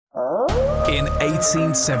In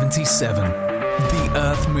 1877, the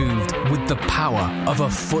earth moved with the power of a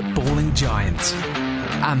footballing giant.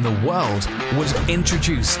 And the world was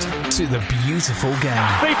introduced to the beautiful game.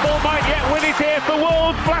 People might yet win it here for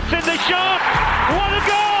Wolves. Blasting the shot. What a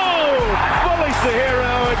goal! Bully's the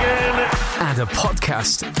hero again. And a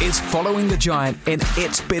podcast is following the giant in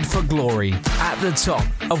its bid for glory at the top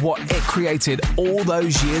of what it created all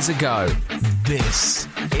those years ago. This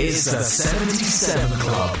is the 77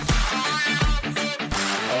 Club.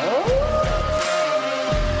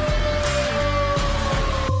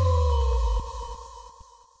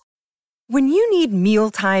 When you need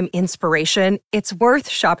mealtime inspiration, it's worth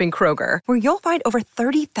shopping Kroger, where you'll find over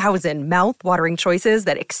 30,000 mouth-watering choices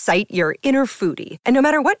that excite your inner foodie. And no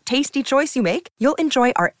matter what tasty choice you make, you'll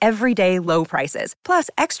enjoy our everyday low prices, plus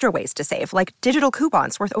extra ways to save, like digital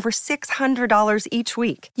coupons worth over $600 each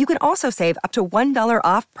week. You can also save up to $1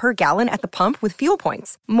 off per gallon at the pump with fuel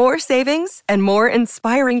points. More savings and more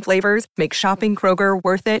inspiring flavors make shopping Kroger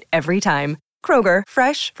worth it every time. Kroger,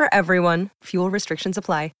 fresh for everyone. Fuel restrictions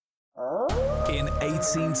apply. In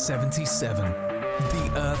 1877,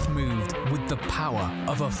 the earth moved with the power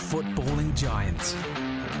of a footballing giant.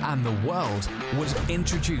 And the world was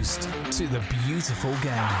introduced to the beautiful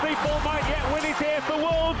game. People might yet win it here for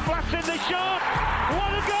Wolves. Blasting the shot.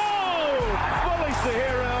 What a goal! Bully's the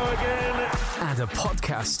hero again. And a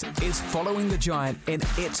podcast is following the giant in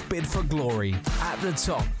its bid for glory at the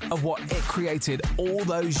top of what it created all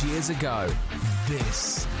those years ago.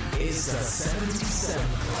 This is the 77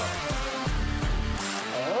 Club.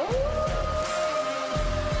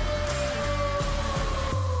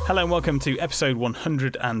 Hello and welcome to episode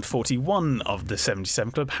 141 of the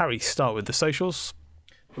 77 Club. Harry, start with the socials.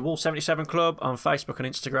 The Wolves 77 Club on Facebook and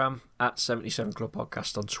Instagram, at 77 Club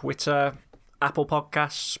Podcast on Twitter, Apple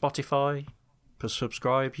Podcasts, Spotify,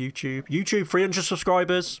 subscribe, YouTube 300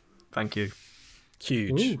 subscribers. Thank you.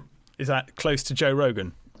 Huge. Ooh. Is that close to Joe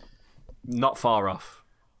Rogan? Not far off.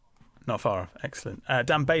 Not far off. Excellent.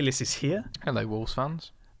 Dan Bayliss is here. Hello, Wolves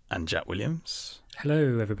fans. And Jack Williams.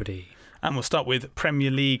 Hello, everybody. And we'll start with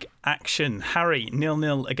Premier League action. Harry,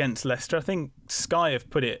 0-0 against Leicester. I think Sky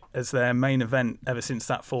have put it as their main event ever since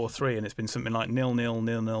that 4-3, and it's been something like 0-0, 0-0,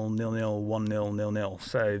 0-0, 1-0, 0-0.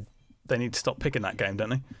 So they need to stop picking that game, don't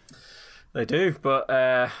they? They do, but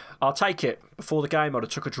I'll take it. Before the game, I'd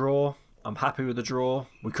have took a draw. I'm happy with the draw.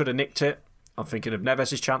 We could have nicked it. I'm thinking of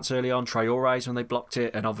Neves' chance early on, Traore's when they blocked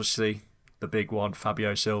it, and obviously the big one,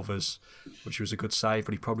 Fabio Silva's, which was a good save,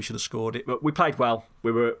 but he probably should have scored it. But we played well.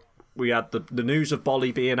 We had the news of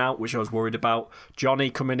Bolly being out, which I was worried about. Johnny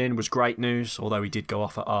coming in was great news, although he did go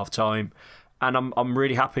off at half-time. And I'm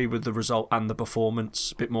really happy with the result and the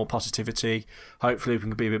performance. A bit more positivity. Hopefully we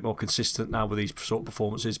can be a bit more consistent now with these sort of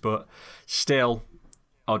performances. But still,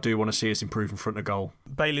 I do want to see us improve in front of goal.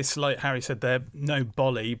 Bayliss, like Harry said there, no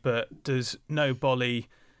Bolly, but does no Bolly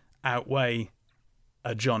outweigh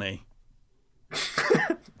a Johnny?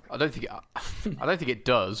 I don't think it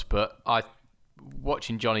does, but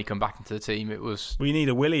watching Johnny come back into the team, it was... We need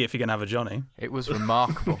a Willie if you're going to have a Johnny. It was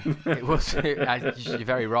remarkable. You're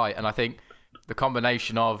very right. And I think the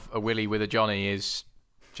combination of a Willie with a Johnny is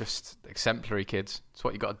just exemplary, kids. It's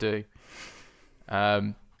what you got to do.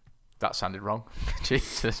 That sounded wrong.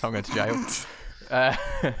 Jesus, I'm going to jail.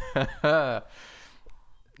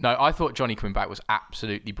 No, I thought Johnny coming back was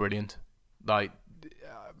absolutely brilliant. Like,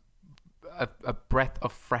 a breath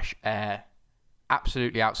of fresh air.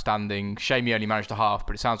 Absolutely outstanding. Shame he only managed a half,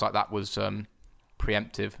 but it sounds like that was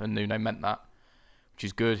preemptive, and Nuno meant that, which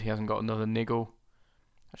is good. He hasn't got another niggle.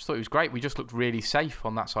 I just thought he was great. We just looked really safe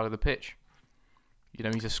on that side of the pitch. You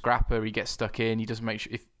know, he's a scrapper. He gets stuck in. He doesn't make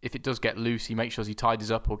sure if it does get loose, he makes sure he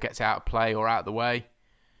tidies up or gets it out of play or out of the way.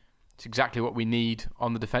 It's exactly what we need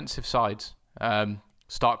on the defensive sides.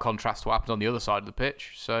 Stark contrast to what happened on the other side of the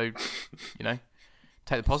pitch. So, you know,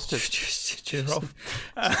 take the positives. Cheer off.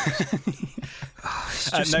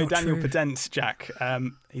 No Daniel Podence, Jack.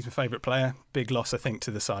 He's my favourite player. Big loss, I think,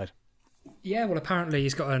 to the side. Yeah, well, apparently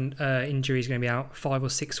he's got an injury. He's going to be out 5 or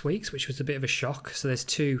 6 weeks, which was a bit of a shock. So there's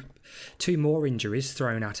two more injuries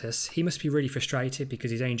thrown at us. He must be really frustrated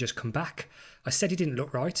because he's only just come back. I said he didn't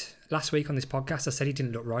look right. Last week on this podcast, I said he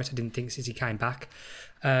didn't look right. I didn't think since he came back.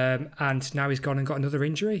 And now he's gone and got another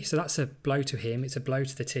injury. So that's a blow to him. It's a blow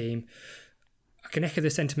to the team. I can echo the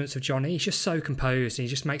sentiments of Johnny. He's just so composed and he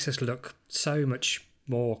just makes us look so much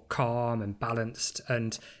more calm and balanced.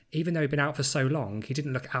 And even though he'd been out for so long, he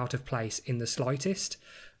didn't look out of place in the slightest.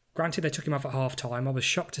 Granted, they took him off at half-time. I was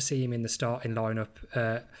shocked to see him in the starting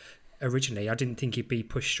lineup originally. I didn't think he'd be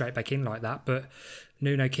pushed straight back in like that, but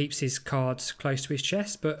Nuno keeps his cards close to his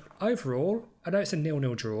chest. But overall, I know it's a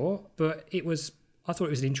 0-0 draw, but it was I thought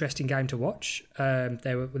it was an interesting game to watch.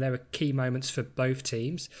 There were key moments for both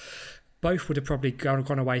teams. Both would have probably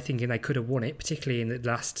gone away thinking they could have won it, particularly in the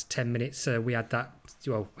last 10 minutes. We had that,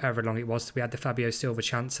 well, however long it was, we had the Fabio Silva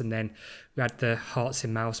chance, and then we had the hearts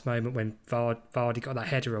in mouths moment when Vardy got that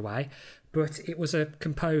header away. But it was a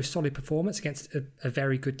composed, solid performance against a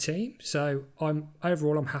very good team. So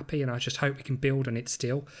overall I'm happy, and I just hope we can build on it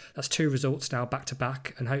still. That's 2 results now back to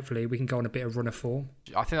back, and hopefully we can go on a bit of run of form.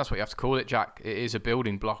 I think that's what you have to call it, Jack. It is a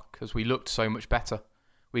building block, because we looked so much better.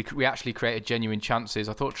 We actually created genuine chances.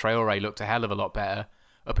 I thought Traoré looked a hell of a lot better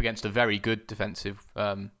up against a very good defensive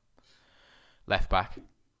left back.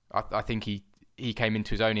 I think he came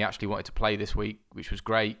into his own. He actually wanted to play this week, which was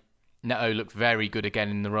great. Neto looked very good again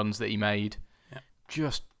in the runs that he made. Yeah.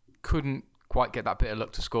 Just couldn't quite get that bit of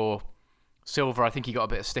luck to score. Silva, I think he got a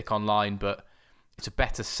bit of stick online, but it's a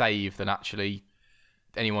better save than actually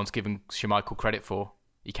anyone's given Schmeichel credit for.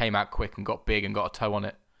 He came out quick and got big and got a toe on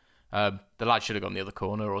it. The lad should have gone the other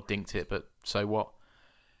corner or dinked it, but so what?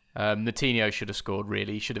 Coutinho should have scored,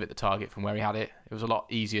 really. He should have hit the target from where he had it. It was a lot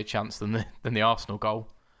easier chance than the Arsenal goal.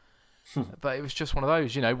 But it was just one of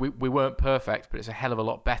those, we weren't perfect, but it's a hell of a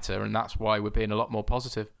lot better, and that's why we're being a lot more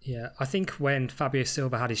positive. Yeah, I think when Fabio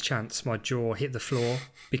Silva had his chance, my jaw hit the floor,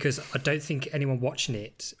 because I don't think anyone watching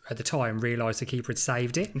it at the time realised the keeper had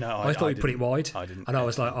saved it. No, I thought he put it wide. I didn't. And I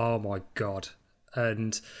was like, oh my God.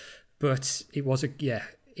 But it was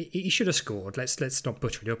he should have scored. Let's not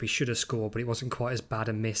butcher it up. He should have scored, but it wasn't quite as bad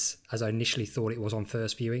a miss as I initially thought it was on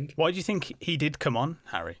first viewing. Why do you think he did come on,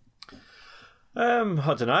 Harry? I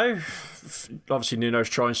don't know. Obviously, Nuno's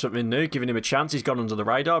trying something new, giving him a chance. He's gone under the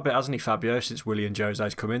radar a bit, hasn't he, Fabio, since Willian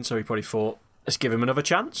Jose's come in? So he probably thought, let's give him another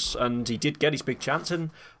chance. And he did get his big chance.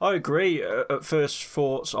 And I agree. At first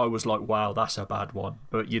thoughts, I was like, wow, that's a bad one.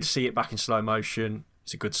 But you'd see it back in slow motion.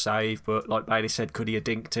 It's a good save. But like Bailey said, could he have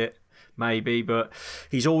dinked it? Maybe. But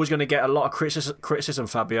he's always going to get a lot of criticism,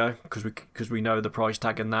 Fabio, because we know the price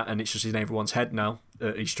tag and that. And it's just in everyone's head now.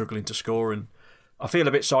 He's struggling to score, and I feel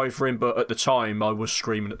a bit sorry for him, but at the time I was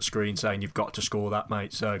screaming at the screen saying, you've got to score that,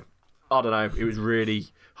 mate. So, I don't know. It was really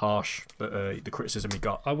harsh, the criticism he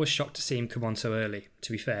got. I was shocked to see him come on so early,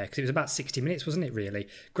 to be fair, because it was about 60 minutes, wasn't it, really?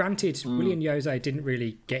 Granted, Willian Jose didn't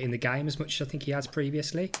really get in the game as much as I think he has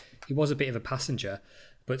previously. He was a bit of a passenger,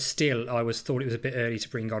 but still, I thought it was a bit early to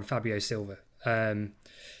bring on Fabio Silva.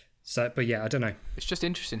 But yeah, I don't know. It's just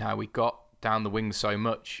interesting how we got down the wing so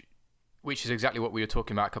much, which is exactly what we were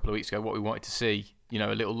talking about a couple of weeks ago, what we wanted to see, a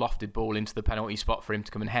little lofted ball into the penalty spot for him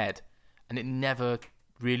to come and head. And it never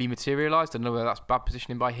really materialised. I don't know whether that's bad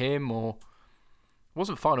positioning by him or... It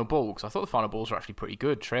wasn't final ball, because I thought the final balls were actually pretty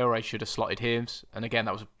good. Traoré should have slotted his. And again,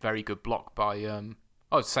 that was a very good block by... it's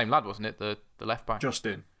the same lad, wasn't it? The left back.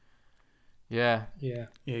 Justin. Yeah. Yeah,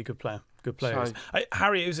 good player. Good players.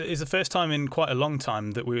 Harry, it was the first time in quite a long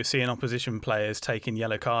time that we were seeing opposition players taking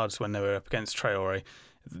yellow cards when they were up against Traoré.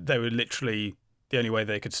 They were literally, the only way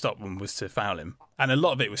they could stop them was to foul him. And a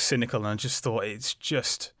lot of it was cynical, and I just thought it's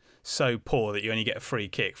just so poor that you only get a free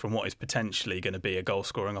kick from what is potentially going to be a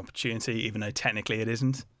goal-scoring opportunity, even though technically it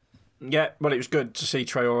isn't. Yeah, well, it was good to see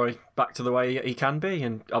Traoré back to the way he can be,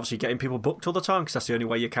 and obviously getting people booked all the time, because that's the only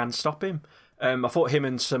way you can stop him. I thought him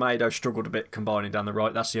and Semedo struggled a bit combining down the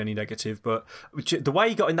right. That's the only negative. But the way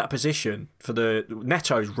he got in that position for the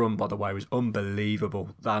Neto's run, by the way, was unbelievable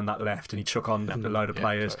down that left, and he took on a load of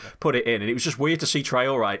players, put it in, and it was just weird to see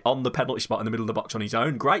Traoré on the penalty spot in the middle of the box on his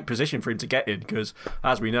own. Great position for him to get in, because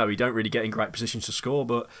as we know, he don't really get in great positions to score.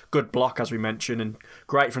 But good block, as we mentioned, and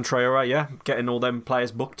great from Traoré. Yeah, getting all them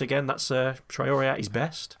players booked again. That's Traoré at his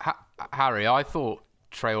best. Harry, I thought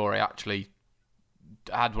Traoré actually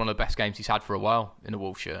had one of the best games he's had for a while in a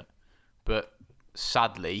Wolves shirt, but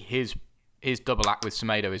sadly his double act with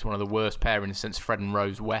Semedo is one of the worst pairings since Fred and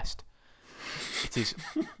Rose West. It is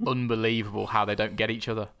unbelievable how they don't get each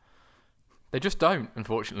other. They just don't,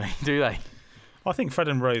 unfortunately, do they? I think Fred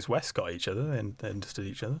and Rose West got each other and they understood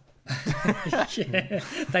each other. Yeah,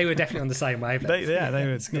 they were definitely on the same wavelength. They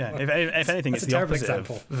were. Yeah, if anything, it's the opposite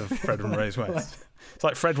of Fred and Rose West. It's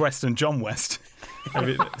like Fred West and John West.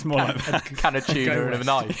 It's more like a can of tuna and a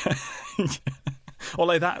knife.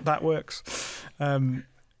 Although that works.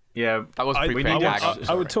 Yeah, that was pretty big.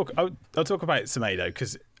 I would talk about Semedo,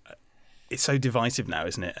 because it's so divisive now,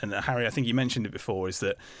 isn't it? And Harry, I think you mentioned it before, is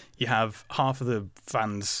that you have half of the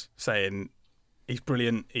fans saying he's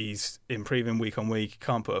brilliant, he's improving week on week,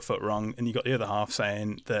 can't put a foot wrong, and you got the other half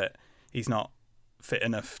saying that he's not fit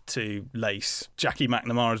enough to lace Jackie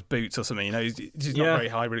McNamara's boots or something. He's not very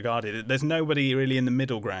high regarded. There's nobody really in the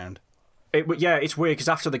middle ground. It's weird because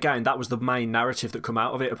after the game, that was the main narrative that come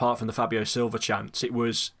out of it, apart from the Fabio Silva chants. It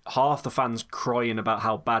was half the fans crying about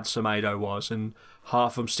how bad Semedo was and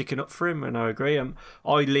half of them sticking up for him, and I agree. I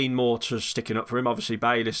lean more to sticking up for him. Obviously,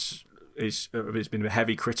 Bayliss has been a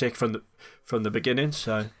heavy critic from the beginning.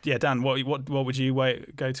 So yeah, Dan, what would you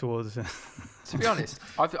go towards? To be honest,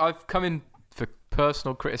 I've come in for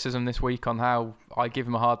personal criticism this week on how I give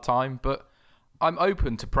him a hard time, but I'm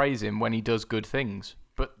open to praise him when he does good things.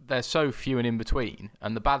 But they're so few and in between,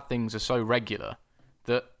 and the bad things are so regular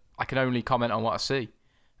that I can only comment on what I see.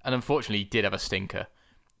 And unfortunately, he did have a stinker.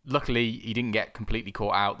 Luckily, he didn't get completely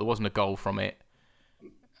caught out. There wasn't a goal from it.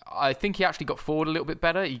 I think he actually got forward a little bit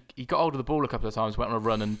better. He got hold of the ball a couple of times, went on a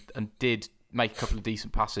run and did make a couple of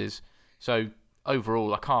decent passes. So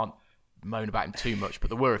overall, I can't moan about him too much, but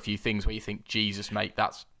there were a few things where you think, Jesus, mate,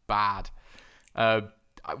 that's bad.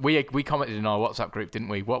 We commented in our WhatsApp group, didn't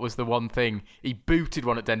we? What was the one thing? He booted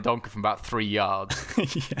one at Dendoncker from about 3 yards.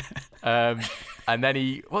 Yeah. And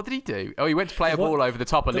then what did he do? Oh, he went to play a ball over the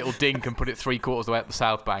top, a little dink, and put it 3/4 of the way up the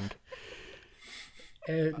south bank.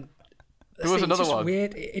 There was another one.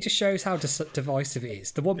 Weird. It just shows how divisive it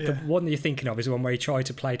is. The one that you're thinking of is the one where he tried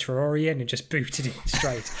to play Traore in and just booted it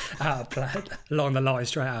straight out of play, along the line,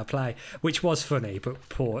 straight out of play, which was funny but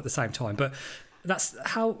poor at the same time. But that's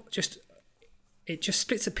how it just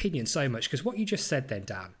splits opinion so much, because what you just said then,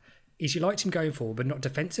 Dan, is you liked him going forward but not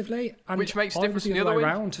defensively, and which makes a difference the other way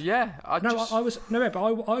around. Yeah, I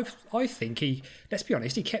think he. Let's be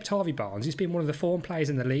honest, he kept Harvey Barnes. He's been one of the form players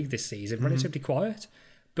in the league this season, relatively quiet.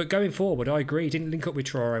 But going forward, I agree. He didn't link up with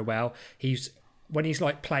Traore well. When he's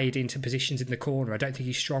like played into positions in the corner, I don't think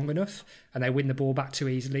he's strong enough, and they win the ball back too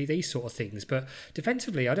easily. These sort of things. But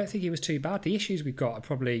defensively, I don't think he was too bad. The issues we've got are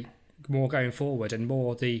probably more going forward, and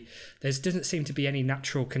more there doesn't seem to be any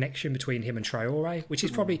natural connection between him and Traore, which is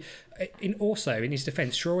probably in his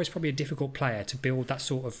defence. Traore is probably a difficult player to build that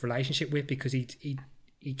sort of relationship with, because he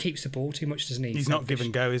keeps the ball too much, doesn't he? He's not give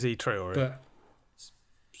and go, is he, Traore? But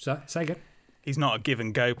say again. He's not a give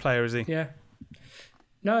and go player, is he? Yeah.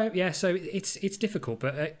 No, yeah. So it's difficult,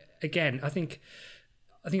 but again, I think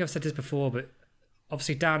I've said this before, but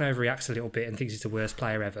obviously Dan overreacts a little bit and thinks he's the worst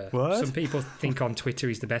player ever. What? Some people think on Twitter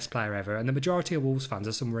he's the best player ever, and the majority of Wolves fans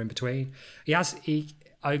are somewhere in between. I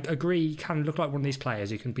agree, he can look like one of these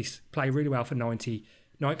players who can play really well for 90%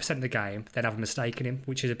 of the game, then have a mistake in him,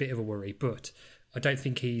 which is a bit of a worry. But I don't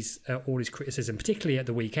think he's all his criticism, particularly at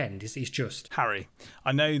the weekend, he's just. Harry,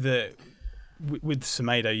 I know that with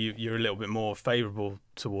Semedo, you're a little bit more favourable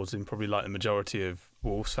towards him, probably like the majority of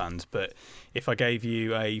Wolves fans. But if I gave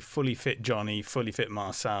you a fully fit Johnny, fully fit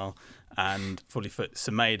Marcel, and fully fit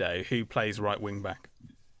Semedo, who plays right wing back?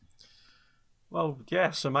 Well, yeah,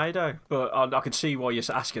 Semedo. But I can see why you're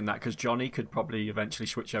asking that, because Johnny could probably eventually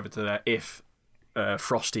switch over to there if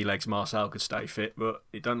Frosty Legs Marcel could stay fit, but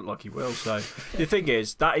it doesn't look like he will. So the thing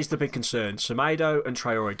is, that is the big concern. Semedo and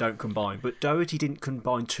Traore don't combine, but Doherty didn't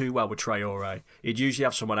combine too well with Traore. He'd usually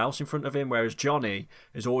have someone else in front of him, whereas Johnny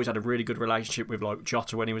has always had a really good relationship with like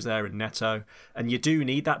Jota when he was there and Neto. And you do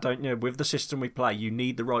need that, don't you? With the system we play, you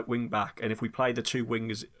need the right wing back, and if we play the two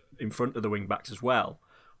wingers in front of the wing backs as well,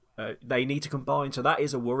 they need to combine. So that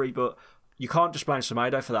is a worry, but you can't just blame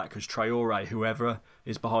Semedo for that, because Traore, whoever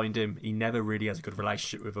is behind him, he never really has a good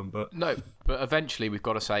relationship with them. But eventually we've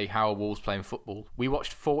got to say, how are Wolves playing football? We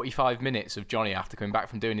watched 45 minutes of Johnny after coming back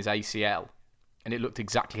from doing his ACL, and it looked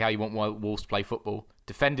exactly how you want Wolves to play football.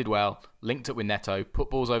 Defended well, linked up with Neto, put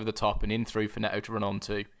balls over the top and in through for Neto to run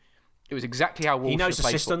onto. It was exactly how Wolves should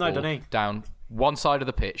play football, though, doesn't he? Down one side of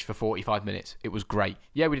the pitch for 45 minutes. It was great.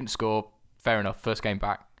 Yeah, we didn't score. Fair enough, first game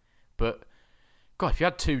back. But God, if you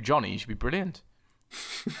had two Johnnies, you'd be brilliant.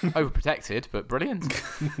 Overprotected, but brilliant.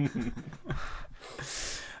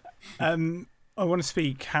 I want to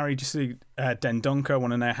speak, Harry, just to Dendoncker. I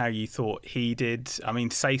want to know how you thought he did. I mean,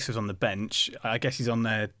 Sace was on the bench. I guess he's on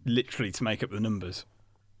there literally to make up the numbers.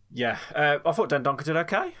 Yeah, I thought Dendoncker did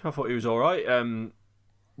okay. I thought he was all right.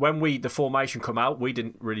 When the formation come out, we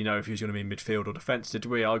didn't really know if he was going to be in midfield or defence, did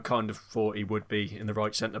we? I kind of thought he would be in the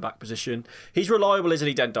right centre-back position. He's reliable, isn't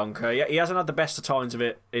he, Dendoncker? He hasn't had the best of times of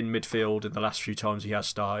it in midfield in the last few times he has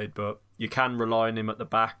started, but you can rely on him at the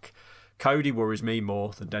back. Cody worries me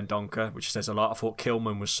more than Dendoncker, which says a lot. I thought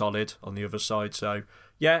Kilman was solid on the other side. So,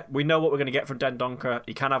 yeah, we know what we're going to get from Dendoncker.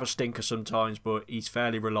 He can have a stinker sometimes, but he's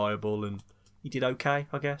fairly reliable, and he did okay,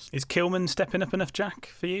 I guess. Is Kilman stepping up enough, Jack,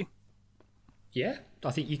 for you? Yeah,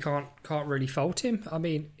 I think you can't really fault him. I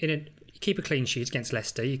mean, you keep a clean sheet against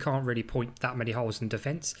Leicester, you can't really point that many holes in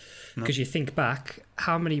defence, because you think back,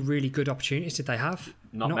 how many really good opportunities did they have?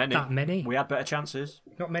 Not that many. We had better chances.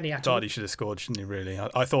 Not many at all. Vardy should have scored, shouldn't he? Really,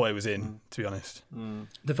 I thought it was in. To be honest,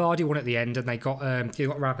 The Vardy one at the end, and they got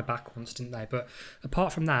round the back once, didn't they? But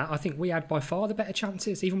apart from that, I think we had by far the better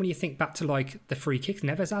chances. Even when you think back to like the free kicks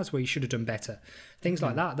Neves has, where you should have done better, things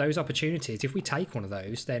like that. Those opportunities, if we take one of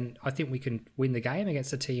those, then I think we can win the game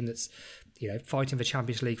against a team that's fighting for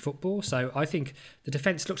Champions League football. So I think the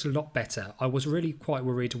defence looks a lot better. I was really quite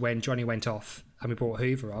worried when Johnny went off and we brought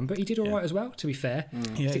Hoover on, but he did all right as well, to be fair.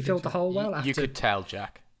 He filled the hole well. You could tell,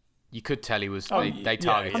 Jack. You could tell he was. They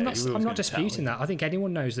targeted him. I'm not disputing that. I think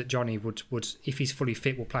anyone knows that Johnny would, if he's fully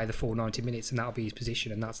fit, will play the full 90 minutes, and that'll be his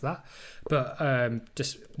position, and that's that. But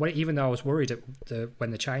even though I was worried when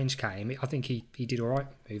the change came, I think he did all right,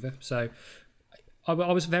 Hoover. So I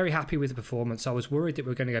was very happy with the performance. I was worried that we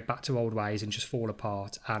were going to go back to old ways and just fall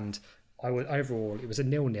apart. And overall, it was a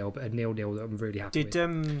 0-0, but a 0-0 that I'm really happy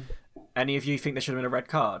with. Any of you think there should have been a red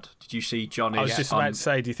card? Did you see Johnny? I was just about to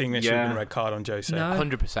say, do you think there should have been a red card on Jose? No,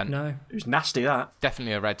 100%. No. It was nasty, that.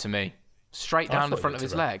 Definitely a red to me. Straight down the front of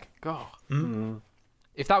his leg. God. Mm.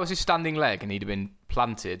 If that was his standing leg and he'd have been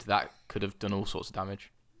planted, that could have done all sorts of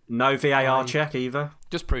damage. No VAR check either.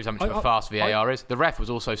 Just proves how much of a fast VAR is. The ref was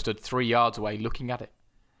also stood 3 yards away looking at it.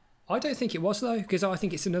 I don't think it was, though, because I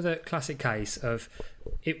think it's another classic case of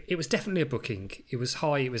it was definitely a booking. It was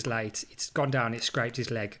high, it was late, it's gone down, it scraped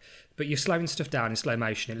his leg. But you're slowing stuff down in slow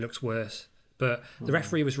motion, it looks worse. But the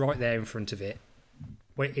referee was right there in front of it.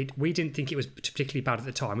 We didn't think it was particularly bad at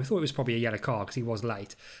the time. We thought it was probably a yellow card because he was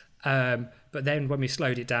late. But then when we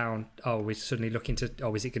slowed it down, we're suddenly looking to,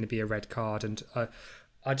 is it going to be a red card? And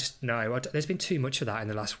I just know there's been too much of that in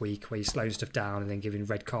the last week where you're slowing stuff down and then giving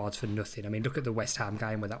red cards for nothing. I mean, look at the West Ham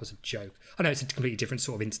game where that was a joke. I know it's a completely different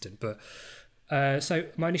sort of incident, but so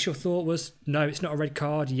my initial thought was, no, it's not a red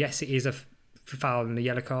card. Yes, it is a foul and a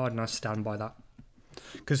yellow card, and I stand by that.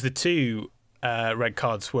 Because the two red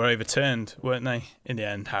cards were overturned, weren't they, in the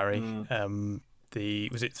end, Harry?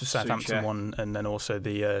 Was it the Southampton one and then also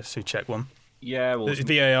the Souček one? Yeah, well, the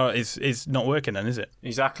VAR is not working then, is it?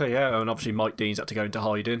 Exactly, yeah. And obviously Mike Dean's had to go into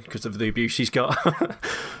hiding because of the abuse he's got.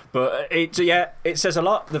 But it says a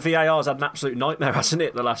lot. The VAR's had an absolute nightmare, hasn't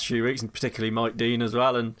it, the last few weeks, and particularly Mike Dean as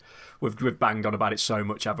well. And we've banged on about it so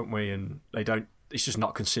much, haven't we? And it's just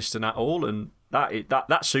not consistent at all. And that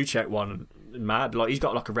Souček one, mad. Like, he's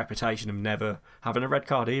got like a reputation of never having a red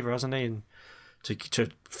card either, hasn't he? And to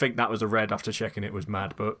think that was a red after checking it was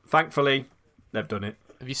mad. But thankfully, they've done it.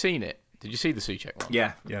 Have you seen it? Did you see the Souček one?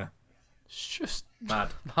 Yeah. It's just mad.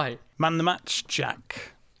 Like, man the match,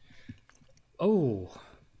 Jack. Oh,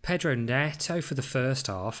 Pedro Neto for the first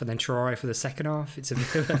half and then Traore for the second half. It's a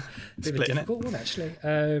bit of a difficult one, actually.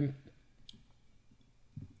 I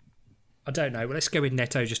don't know. Well, let's go with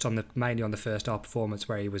Neto just mainly on the first half performance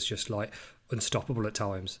where he was just like unstoppable at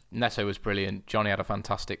times. Neto was brilliant. Johnny had a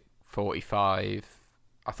fantastic 45.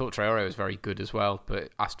 I thought Traore was very good as well, but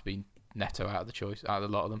it has to be Neto out of a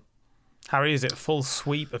lot of them. Harry, is it a full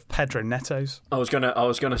sweep of Pedro Netos? I was gonna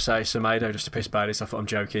say Semedo just to piss Bailey. I thought I'm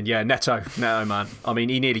joking. Yeah, Neto, man. I mean,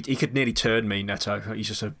 he could nearly turn me. Neto, he's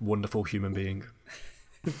just a wonderful human being.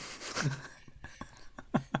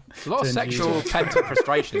 A lot of sexual pent-up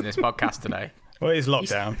frustration in this podcast today. Well, it's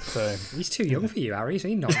lockdown, so he's too young for you, Harry. Is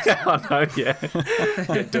he not? I know. Yeah,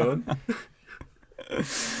 get done.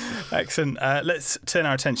 Excellent. Let's turn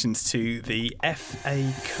our attentions to the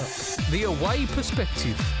FA Cup. The away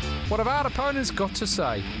perspective. What have our opponents got to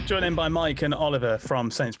say? Joined in by Mike and Oliver from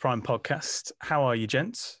Saints Prime Podcast. How are you,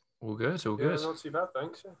 gents? All good. Yeah, not too bad,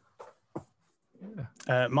 thanks.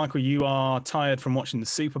 Yeah. Michael, you are tired from watching the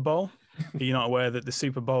Super Bowl. Are you not aware that the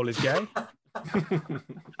Super Bowl is gay?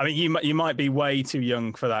 I mean, you might be way too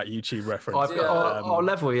young for that YouTube reference. I'll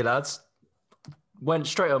level you, lads. Went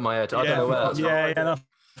straight on my head. I don't know where. No, I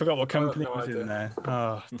forgot what company was in there.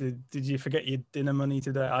 Oh, did you forget your dinner money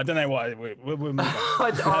today? I don't know what. We'll move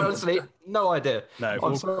on. Honestly, no idea. No,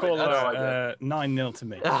 we'll call it 9-0 to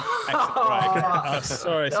me. Right, okay.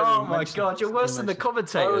 Sorry. Oh my God, you're worse than the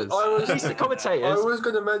commentators. He's the commentators. I was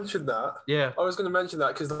going to mention that. Yeah. I was going to mention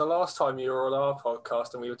that because the last time you were on our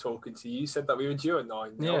podcast and we were talking to you, you said that we were due at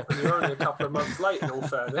 9-0. Yeah. And you're only a couple of months late, in all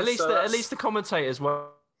fairness. At least the commentators won't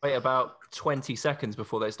wait about 20 seconons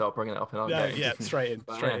before they start bringing it up in our game. Yeah, straight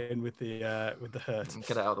in with the hurt.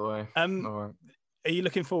 Get it out of the way. All right. Are you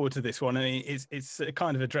looking forward to this one? I mean, it's a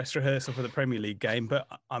kind of a dress rehearsal for the Premier League game, but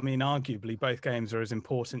I mean, arguably both games are as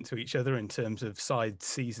important to each other in terms of side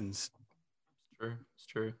seasons. It's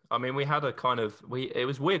true. I mean, we had it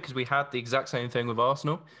was weird because we had the exact same thing with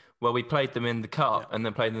Arsenal, where we played them in the Cup and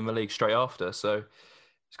then played them in the league straight after. So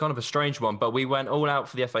it's kind of a strange one, but we went all out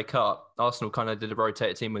for the FA Cup. Arsenal kind of did a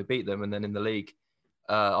rotated team. We beat them. And then in the league,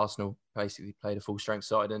 Arsenal basically played a full strength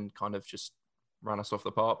side and kind of just ran us off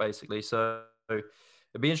the park basically. So it'd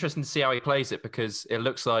be interesting to see how he plays it, because it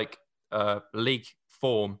looks like league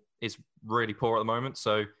form is really poor at the moment.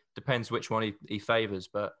 So depends which one he favours.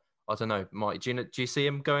 But I don't know, Mike. Do you see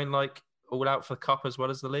him going like all out for cup as well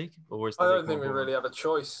as the league, or is the I league don't think we more really have a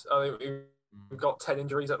choice. I think we've got 10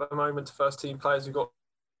 injuries at the moment to first team players. We've got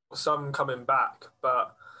some coming back,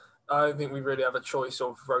 but I don't think we really have a choice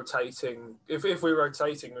of rotating. If we're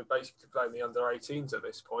rotating, we're basically playing the under 18s at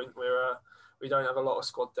this point. We don't have a lot of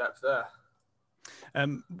squad depth there.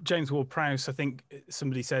 James Ward-Prowse, I think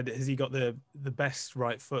somebody said, has he got the best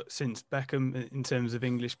right foot since Beckham in terms of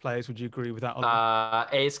English players? Would you agree with that, Ollie?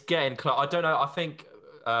 It's getting close. I don't know. I think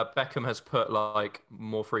Beckham has put like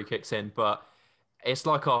more free kicks in, but it's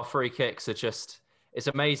like our free kicks are just, it's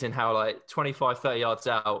amazing how like 25, 30 yards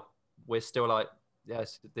out, we're still like,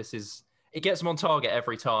 yes, this is, it gets them on target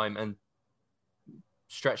every time and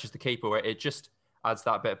stretches the keeper, where it just adds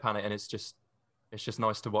that bit of panic. And it's just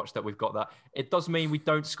nice to watch that we've got that. It does mean we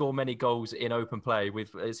don't score many goals in open play.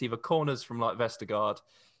 It's either corners from like Vestergaard,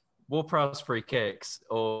 Ward-Prowse free kicks,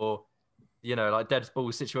 or, you know, like dead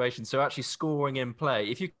ball situations. So actually scoring in play,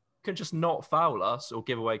 if you can just not foul us or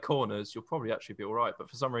give away corners, you'll probably actually be all right.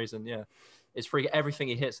 But for some reason, yeah, it's free. Everything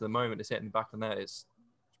he hits at the moment is hitting the back of the net. It's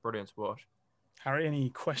brilliant to watch. Harry, any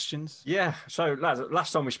questions? Yeah. So, lads,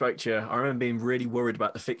 last time we spoke to you, I remember being really worried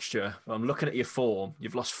about the fixture. I'm looking at your form.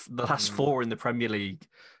 You've lost the last 4 in the Premier League.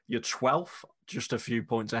 You're 12th, just a few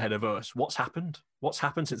points ahead of us. What's happened? What's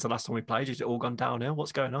happened since the last time we played? Is it all gone downhill?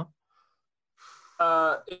 What's going on?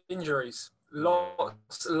 Injuries.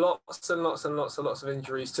 Lots and lots of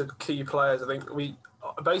injuries to key players. I think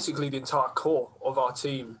basically the entire core of our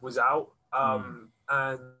team was out, and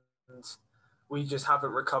we just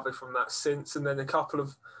haven't recovered from that since. And then a couple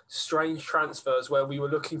of strange transfers where we were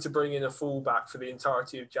looking to bring in a fullback for the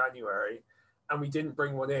entirety of January, and we didn't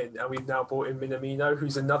bring one in. And we've now brought in Minamino,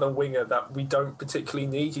 who's another winger that we don't particularly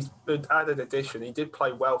need. He's an added addition. He did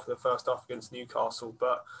play well for the first half against Newcastle,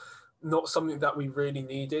 but not something that we really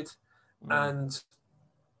needed. And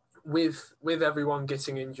with everyone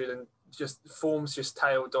getting injured and just forms just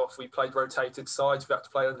tailed off, we played rotated sides. We had to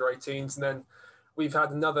play under 18s, and then we've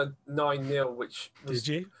had another 9-0, which was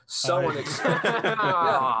so unexpected.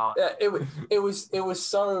 It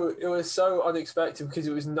was so unexpected, because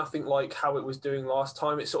it was nothing like how it was doing last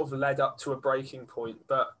time. It sort of led up to a breaking point,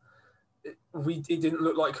 but it didn't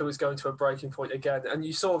look like it was going to a breaking point again. And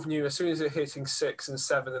you sort of knew as soon as it hitting 6 and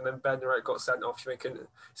 7, and then Bednarek got sent off, you're thinking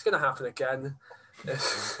it's going to happen again.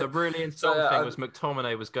 The really insulting thing was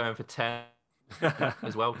McTominay was going for 10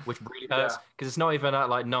 as well, which really hurts, because it's not even at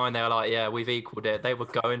like 9. They were like, yeah, we've equaled it. They were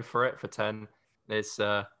going for it for 10. It's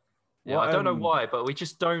I don't know why, but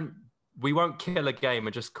we won't kill a game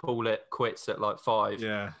and just call it quits at like 5.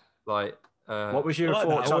 Yeah. Like, what was your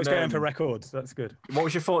thoughts on always going for records? That's good. What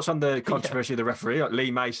was your thoughts on the controversy of the referee, like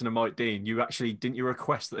Lee Mason and Mike Dean? Didn't you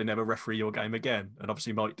request that they never referee your game again? And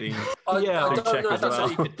obviously Mike Dean. I don't know if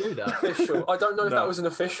that's you could do that. Official. I don't know if that was an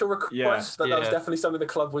official request, but that was definitely something the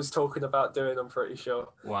club was talking about doing. I'm pretty sure.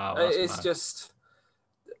 Wow,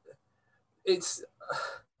 it's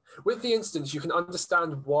with the instance, you can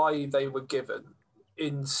understand why they were given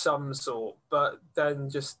in some sort, but then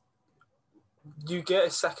just you get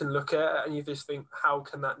a second look at it and you just think, how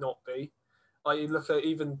can that not be? Like, you look at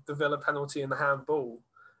even the Villa penalty and the handball,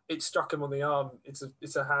 it struck him on the arm. It's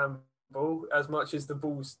a handball. As much as the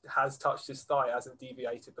ball has touched his thigh, it hasn't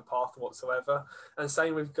deviated the path whatsoever. And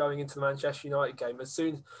same with going into the Manchester United game.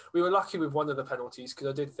 We were lucky with one of the penalties, because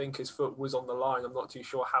I did think his foot was on the line. I'm not too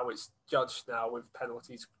sure how it's judged now with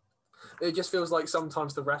penalties. It just feels like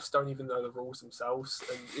sometimes the refs don't even know the rules themselves,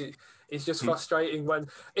 and it's just frustrating when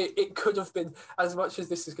it could have been, as much as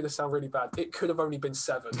this is going to sound really bad, it could have only been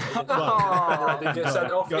 7. It could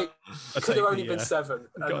have only been 7.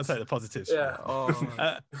 You've got to take the positives. Yeah.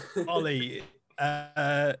 Ollie,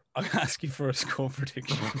 I'm going to ask you for a score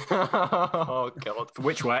prediction. Oh, God. For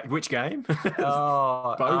which game? Both.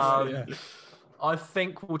 Yeah. I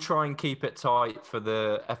think we'll try and keep it tight for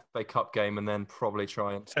the FA Cup game, and then probably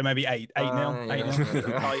try and... So maybe 8-0.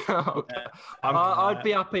 8-0. I'd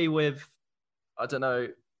be happy with, I don't know.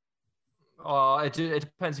 It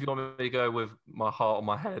depends if you want me to go with my heart or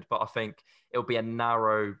my head, but I think it'll be a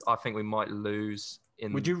narrow... I think we might lose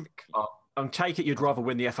in... Would you... take it you'd rather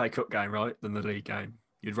win the FA Cup game, right, than the league game?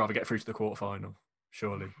 You'd rather get through to the quarterfinal,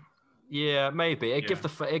 surely. Yeah, maybe. It give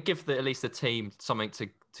at least the team something to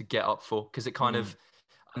get up for, because it kind of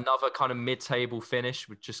another kind of mid-table finish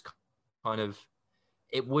would just kind of,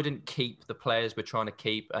 it wouldn't keep the players we're trying to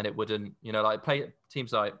keep, and it wouldn't, like play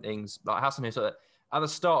teams like Ings, like Hassan, who's at the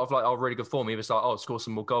start of like our really good form, he was like, score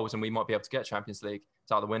some more goals and we might be able to get Champions League.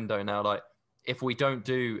 It's out the window now. Like, if we don't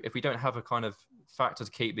have a kind of factor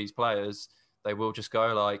to keep these players, they will just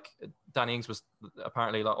go. Like Danny Ings was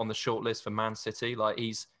apparently like on the short list for Man City. Like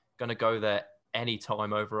he's going to go there any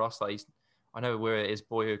time over us. Like I know we're his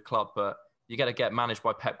boyhood club, but you got to get managed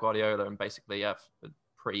by Pep Guardiola and basically have a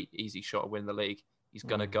pretty easy shot at winning the league. He's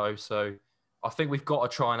going to go. So I think we've got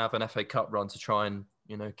to try and have an FA Cup run to try and,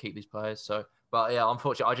 keep these players. So, but yeah,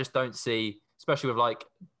 unfortunately, I just don't see, especially with like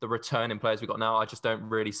the returning players we've got now, I just don't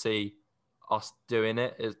really see us doing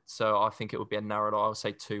it. So I think it would be a narrow, I would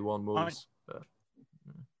say 2-1 Wolves. But,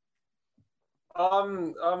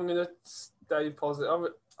 I'm going to stay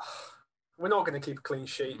positive. We're not going to keep a clean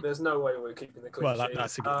sheet. There's no way we're keeping the clean sheet.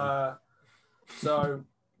 That's a good one. So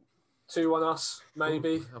 2-1 us,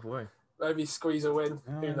 maybe. Ooh, maybe squeeze a win.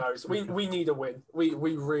 Who knows? We need a win. We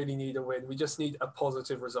really need a win. We just need a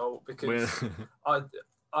positive result because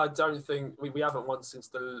I don't think we haven't won since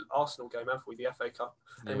the Arsenal game, have we? The FA Cup,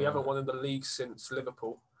 and we haven't won in the league since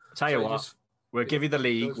Liverpool. Tell you what, we'll give you the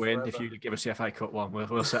league win forever. If you give us the FA Cup one.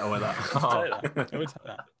 We'll settle with that. I would take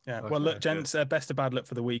that. Yeah. Okay, well, look, gents, best of bad luck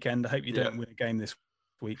for the weekend. I hope you don't win a game this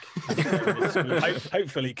week.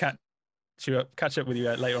 Hopefully, catch up with you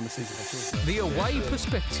later on the season. The away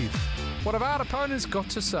perspective. What have our opponents got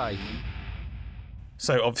to say?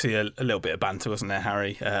 So obviously a little bit of banter, wasn't there,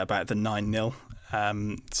 Harry, about the 9-0.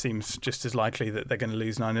 Seems just as likely that they're going to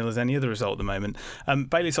lose 9-0 as any other result at the moment.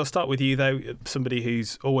 Bayliss, I'll start with you, though. Somebody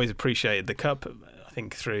who's always appreciated the Cup. I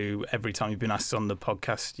think through every time you've been asked on the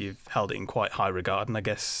podcast, you've held it in quite high regard, and I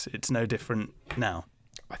guess it's no different now.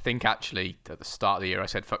 I think actually at the start of the year I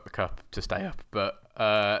said fuck the Cup to stay up, but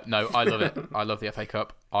no, I love it. I love the FA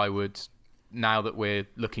Cup. I would, now that we're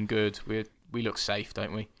looking good, we look safe,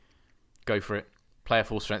 don't we? Go for it. Play a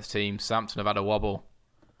full strength team. Southampton have had a wobble.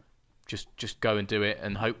 Just go and do it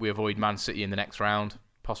and hope we avoid Man City in the next round,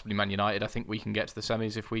 possibly Man United. I think we can get to the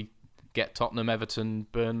semis if we get Tottenham, Everton,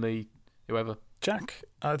 Burnley, whoever. Jack,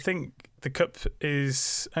 I think the Cup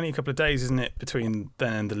is only a couple of days, isn't it, between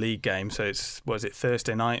then and the league game? So it's,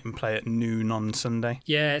 Thursday night and play at noon on Sunday?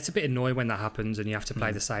 Yeah, it's a bit annoying when that happens and you have to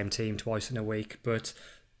play the same team twice in a week. But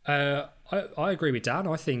I agree with Dan.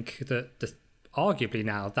 I think that arguably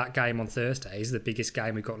now that game on Thursday is the biggest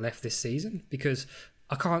game we've got left this season, because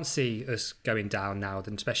I can't see us going down now,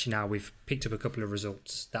 especially now we've picked up a couple of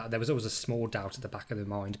results. There was always a small doubt at the back of the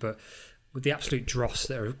mind, but with the absolute dross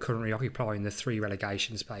that are currently occupying the 3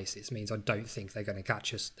 relegation spaces means I don't think they're going to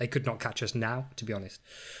catch us. They could not catch us now, to be honest.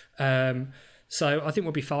 So I think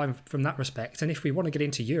we'll be fine from that respect. And if we want to get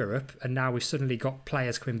into Europe, and now we've suddenly got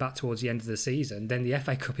players coming back towards the end of the season, then the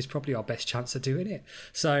FA Cup is probably our best chance of doing it.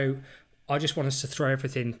 So I just want us to throw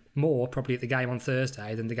everything more probably at the game on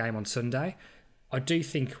Thursday than the game on Sunday. I do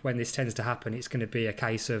think when this tends to happen, it's going to be a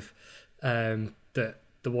case of that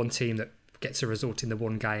the one team that gets a result in the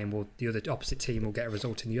one game, or the other opposite team will get a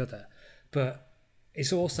result in the other. But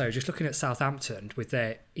it's also just looking at Southampton with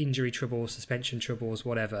their injury troubles, suspension troubles,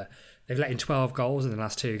 whatever. They've let in 12 goals in the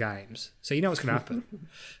last 2 games. So you know what's going to happen.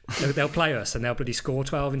 They'll play us and they'll bloody score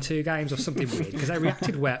 12 in 2 games or something weird, because they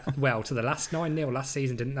reacted well to the last 9-0 last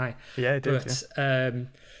season, didn't they? Yeah, it did. But,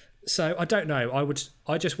 so I don't know.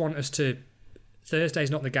 I just want us to... Thursday's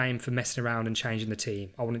not the game for messing around and changing the team.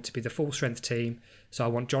 I want it to be the full strength team. So I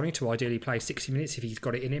want Johnny to ideally play 60 minutes if he's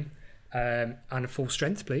got it in him, and a full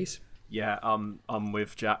strength, please. Yeah, I'm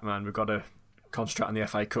with Jack, man. We've got to concentrate on the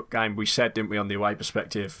FA Cup game. We said, didn't we, on the away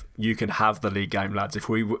perspective, you can have the league game, lads. If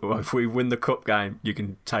we win the cup game, you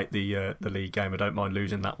can take the league game. I don't mind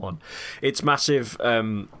losing that one. It's massive,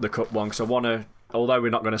 the cup one, because I want to. Although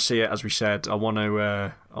we're not going to see it, as we said, I want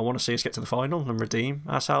to see us get to the final and redeem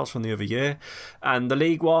ourselves from the other year. And the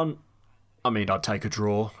League One, I mean, I'd take a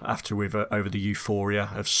draw after we've over the euphoria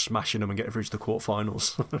of smashing them and getting through to the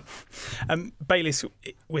quarterfinals. Bayliss,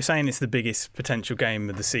 we're saying it's the biggest potential game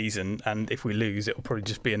of the season, and if we lose, it'll probably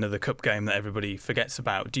just be another cup game that everybody forgets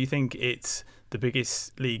about. Do you think it's the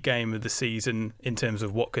biggest league game of the season in terms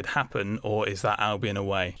of what could happen, or is that Albion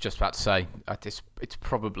away? Just about to say, it's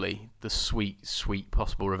probably the sweet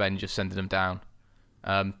possible revenge of sending them down.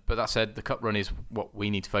 But that said, the cup run is what we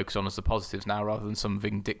need to focus on as the positives now, rather than some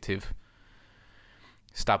vindictive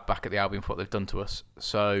stab back at the Albion for what they've done to us.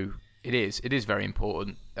 So it is very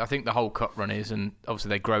important. I think the whole cup run is, and obviously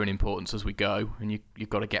they grow in importance as we go, and you've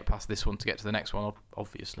got to get past this one to get to the next one,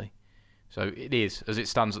 obviously. So it is, as it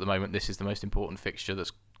stands at the moment, this is the most important fixture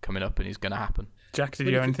that's coming up and is going to happen. Jack, did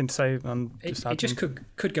you have anything to say on it just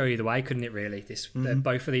could go either way, couldn't it, really?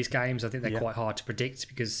 Both of these games, I think they're quite hard to predict,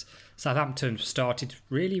 because Southampton started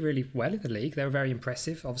really, really well in the league. They were very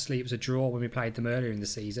impressive. Obviously, it was a draw when we played them earlier in the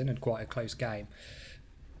season and quite a close game.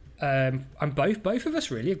 And both of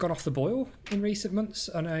us really have gone off the boil in recent months.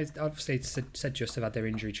 I know, obviously, said just have had their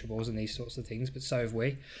injury troubles and these sorts of things, but so have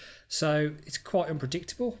we. So it's quite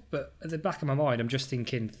unpredictable. But at the back of my mind, I'm just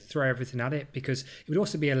thinking, throw everything at it, because it would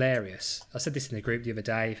also be hilarious. I said this in the group the other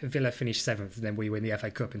day: if Villa finish 7th and then we win the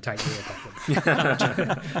FA Cup and take the Europe off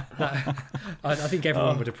them. I think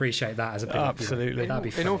everyone would appreciate that as a bit. Absolutely. That'd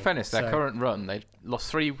be funny. In all fairness, their current run, they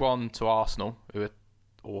lost 3-1 to Arsenal, who were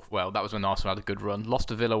that was when Arsenal had a good run. Lost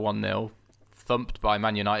to Villa 1-0, thumped by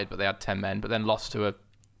Man United, but they had 10 men, but then lost to a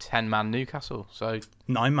 10-man Newcastle. So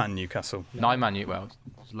 9-man Newcastle. 9-man well,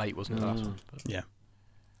 it was late, wasn't it, last one? But. Yeah.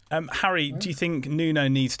 Harry, do you think Nuno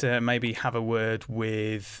needs to maybe have a word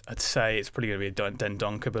with, I'd say it's probably going to be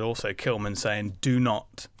Dendoncker, but also Kilman, saying, do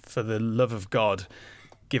not, for the love of God,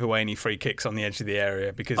 give away any free kicks on the edge of the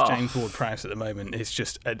area, because James Ward-Prowse at the moment is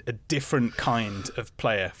just a different kind of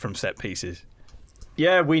player from set pieces.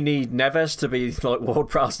 Yeah, we need Neves to be like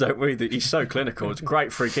Ward-Prowse, don't we? He's so clinical. It's a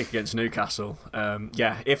great free kick against Newcastle.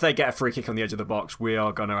 If they get a free kick on the edge of the box,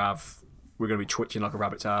 we're going to be twitching like a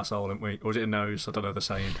rabbit's arsehole, aren't we? Or is it a nose? I don't know the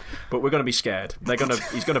saying. But we're going to be scared. He's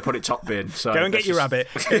going to put it top bin. So Go and get your rabbit.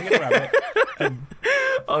 Go and get your rabbit.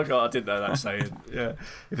 Oh God, I didn't know that saying. Yeah,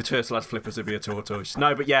 if a turtle had flippers, it'd be a tortoise.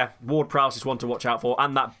 No, but yeah, Ward-Prowse is one to watch out for,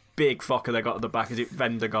 and that big fucker they got at the back. Is it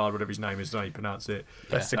Vendergaard, whatever his name is? How you pronounce it?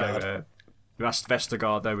 Vestergaard.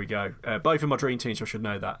 Vestergaard, there we go. Both of my dream teams, so I should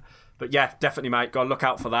know that. But yeah, definitely, mate. Got to look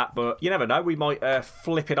out for that. But you never know. We might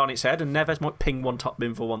flip it on its head, and Neves might ping one top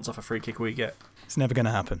bin for once off a free kick we get. It's never going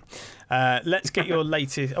to happen. Let's get your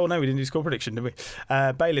latest. Oh no, we didn't do score prediction, did we?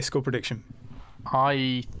 Bailey, score prediction.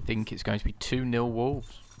 I think it's going to be 2-0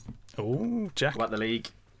 Wolves. Oh, Jack. What about the league?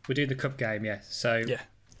 We do the cup game, yeah. So yeah,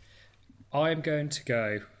 I'm going to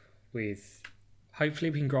go with. Hopefully,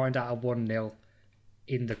 we can grind out a 1-0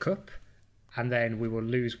 in the cup, and then we will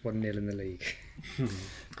lose 1-0 in the league.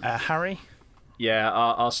 Harry? Yeah,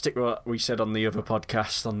 I'll stick with what we said on the other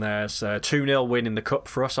podcast on there. It's a 2-0 win in the cup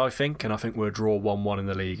for us, I think, and I think we'll draw 1-1 in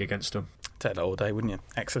the league against them. Take that all day, wouldn't you?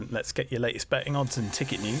 Excellent. Let's get your latest betting odds and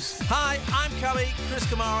ticket news. Hi, I'm Kelly, Chris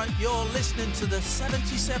Kamara. You're listening to the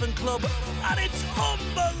 77 Club, and it's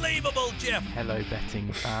unbelievable, Jeff. Hello,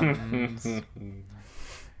 betting fans.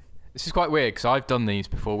 This is quite weird, because I've done these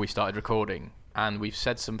before we started recording, and we've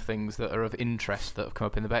said some things that are of interest that have come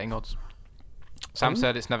up in the betting odds. Sam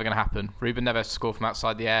said it's never going to happen. Ruben Neves scored from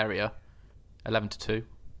outside the area, 11-2.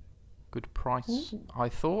 Good price, I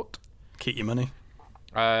thought. Keep your money.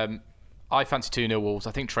 I fancy 2-0 Wolves.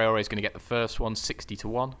 I think Traore is going to get the first one,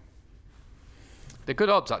 60-1. They're good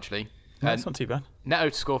odds, actually. No, that's not too bad. Neto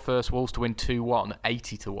to score first, Wolves to win 2-1,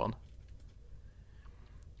 80-1.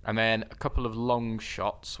 And then a couple of long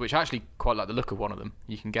shots, which I actually quite like the look of one of them.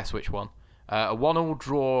 You can guess which one. A 1-1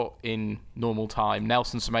 draw in normal time.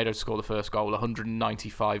 Nelson Semedo to score the first goal,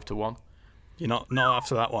 195-1. You're not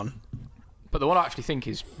after that one. But the one I actually think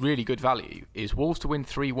is really good value is Wolves to win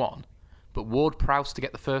 3-1, but Ward-Prowse to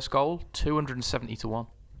get the first goal, 270-1.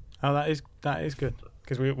 Oh, that is good,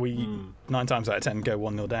 because we 9 times out of 10 go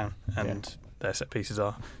 1-0 down, and their set pieces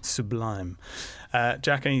are sublime.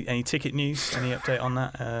 Jack, any ticket news? Any update on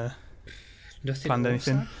that? Nothing. Planned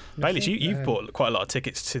anything? Bailey, you've bought quite a lot of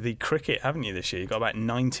tickets to the cricket, haven't you, this year? You've got about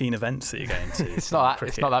 19 events that you're going to. It's not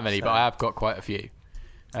that many, but I have got quite a few.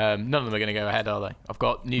 None of them are going to go ahead, are they? I've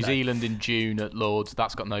got New Zealand in June at Lords.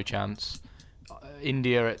 That's got no chance.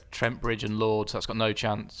 India at Trent Bridge and Lords. That's got no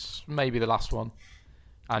chance. Maybe the last one.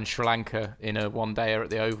 And Sri Lanka in a one-dayer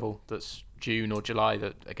at the Oval. That's June or July.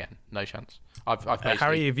 That again, no chance. I've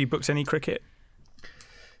Harry, have you booked any cricket?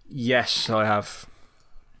 Yes, I have.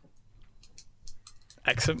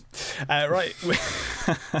 Excellent. Right,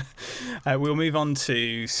 we'll move on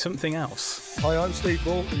to something else. Hi, I'm Steve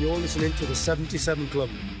Ball, and you're listening to the 77 Club.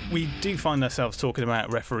 We do find ourselves talking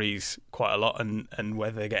about referees quite a lot and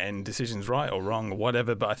whether they're getting decisions right or wrong or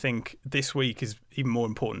whatever, but I think this week is even more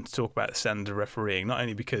important to talk about the standard of refereeing, not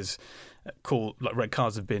only because red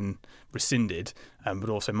cards have been rescinded, but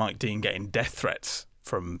also Mike Dean getting death threats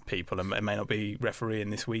from people and may not be refereeing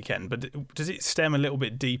this weekend. But does it stem a little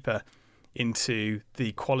bit deeper into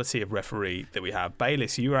the quality of referee that we have?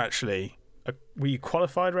 Bayliss, you were actually were you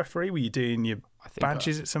qualified referee? Were you doing your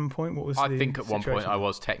badges at some point? What was I think at one point I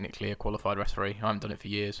was technically a qualified referee. I haven't done it for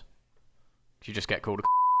years. You just get called a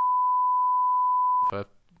for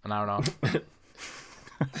an hour and a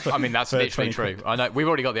half. I mean, that's literally true. I know we've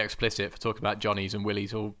already got the explicit for talking about Johnnies and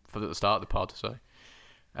Willies all for the start of the pod, so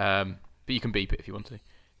but you can beep it if you want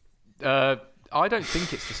to. I don't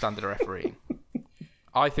think it's the standard of refereeing.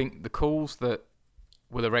 I think the calls that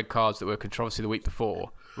were the red cards that were controversy the week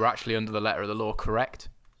before were actually under the letter of the law correct.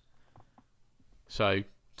 So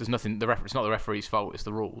there's nothing. It's not the referee's fault. It's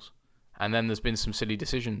the rules. And then there's been some silly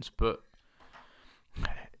decisions, but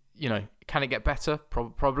can it get better?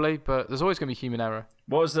 Probably, but there's always going to be human error.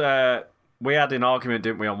 We had an argument,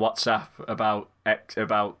 didn't we, on WhatsApp about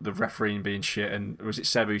the refereeing being shit, and was it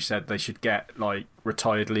Seb who said they should get like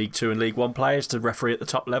retired League 2 and League 1 players to referee at the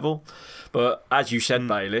top level? But as you said,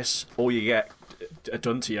 Bayliss, all you get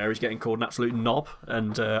done to you is getting called an absolute knob,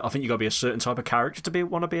 and I think you've got to be a certain type of character to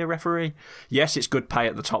want to be a referee. Yes, it's good pay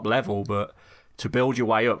at the top level, but to build your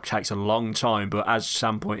way up takes a long time. But as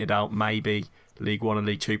Sam pointed out, maybe League 1 and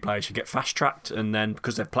League 2 players should get fast-tracked, and then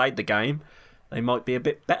because they've played the game, they might be a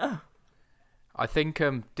bit better. I think,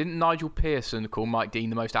 didn't Nigel Pearson call Mike Dean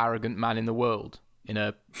the most arrogant man in the world in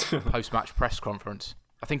a post-match press conference?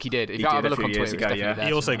 I think he did. If you have a look on Twitter, ago,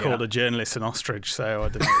 he also called a journalist an ostrich, so I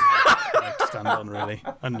don't know what to stand on, really.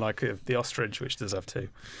 Unlike the ostrich, which does have two.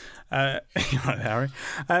 You're right, Harry.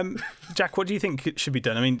 Jack, what do you think should be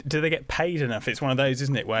done? I mean, do they get paid enough? It's one of those,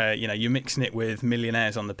 isn't it, where you're mixing it with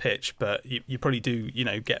millionaires on the pitch, but you probably do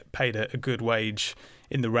get paid a good wage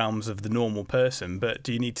in the realms of the normal person, but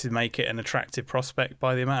do you need to make it an attractive prospect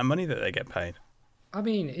by the amount of money that they get paid? I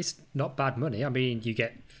mean, it's not bad money. I mean, you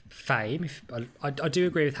get fame. I do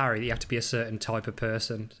agree with Harry that you have to be a certain type of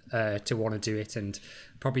person to want to do it, and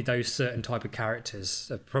probably those certain type of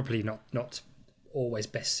characters are probably not always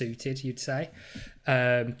best suited, you'd say.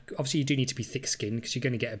 Obviously, you do need to be thick-skinned because you're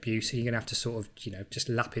going to get abuse, so you're going to have to sort of, just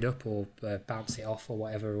lap it up or bounce it off or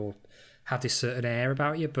whatever, or have this certain air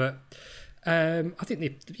about you, but... I think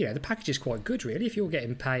the package is quite good, really. If you're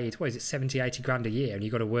getting paid, 70-80 grand a year, and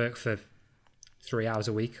you've got to work for 3 hours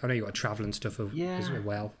a week. I know you've got to travel and stuff as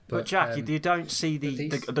well. But Jack, you don't see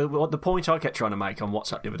the point I kept trying to make on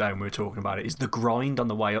WhatsApp the other day when we were talking about it is the grind on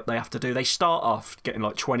the way up they have to do. They start off getting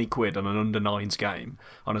like 20 quid on an under-9s game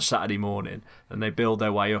on a Saturday morning, and they build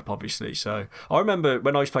their way up, obviously. So I remember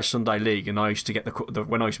when I used to play Sunday League, and I used to get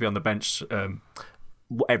when I used to be on the bench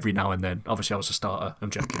every now and then. Obviously, I was a starter. I'm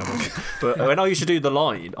joking, I wasn't. But when I used to do the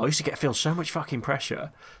line, I used to feel so much fucking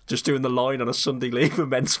pressure just doing the line on a Sunday league for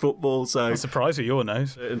men's football. So I'm surprised with your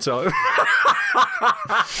nose. And so,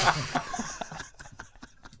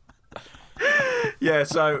 yeah.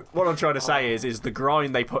 So what I'm trying to say is the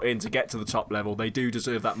grind they put in to get to the top level. They do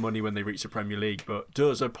deserve that money when they reach the Premier League. But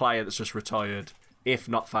does a player that's just retired, if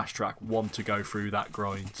not fast track, want to go through that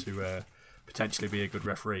grind to potentially be a good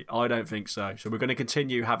referee? I don't think so. So we're going to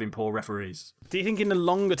continue having poor referees. Do you think in the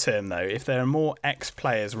longer term, though, if there are more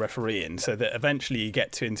ex-players refereeing, so that eventually you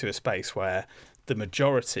get into a space where the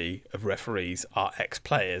majority of referees are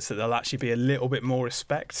ex-players, that there'll actually be a little bit more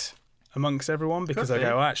respect amongst everyone? Because they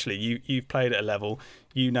go, actually, you've played at a level,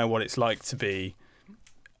 you know what it's like to be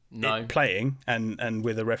playing and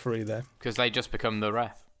with a referee there. Because they just become the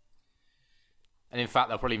ref. And in fact,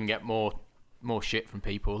 they'll probably even get more shit from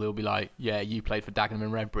people. They'll be like, yeah, you played for Dagenham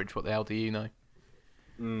and Redbridge, what the hell do you know?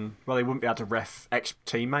 Well, they wouldn't be able to ref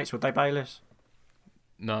ex-teammates, would they, Bayliss?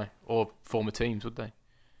 No, or former teams, would they?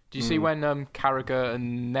 Do you see when Carragher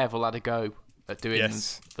and Neville had a go at doing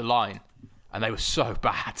the line? And they were so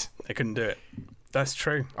bad. They couldn't do it. That's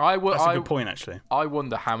true. That's a good point, actually. I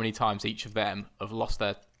wonder how many times each of them have lost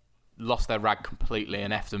their rag completely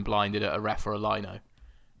and effed and blinded at a ref or a lino.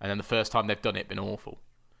 And then the first time they've done it, been awful.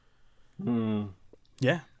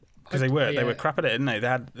 Yeah, because they were crap at it, didn't they?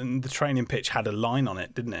 The training pitch had a line on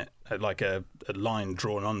it, didn't it? Like a line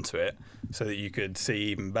drawn onto it, so that you could see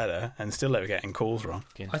even better, and still they were getting calls wrong.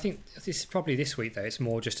 I think this week though, it's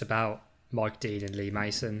more just about Mike Dean and Lee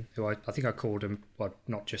Mason, who I think I called them. Well,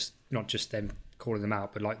 not just them calling them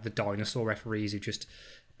out, but like the dinosaur referees who just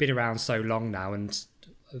been around so long now, and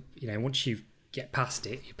once you get past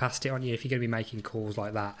it, you passed it, aren't you? If you're going to be making calls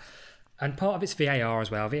like that. And part of it's VAR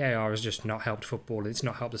as well. VAR has just not helped football. It's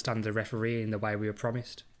not helped the standard of refereeing the way we were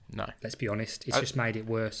promised. No. Let's be honest. It's just made it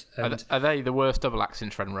worse. Are they the worst double acts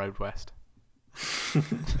in Trent Road West?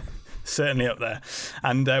 Certainly up there.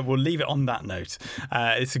 And we'll leave it on that note.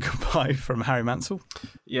 It's a goodbye from Harry Mansell.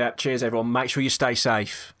 Yeah, cheers everyone. Make sure you stay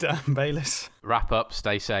safe. Dan Bayliss. Wrap up,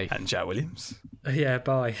 stay safe. And Jack Williams. Yeah,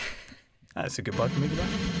 bye. That's a goodbye from me. Goodbye.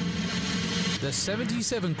 The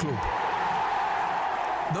 77 Club.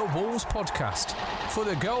 The Wolves podcast for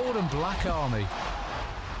the Gold and Black Army.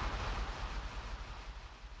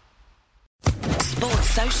 Sports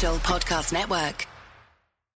Social Podcast Network.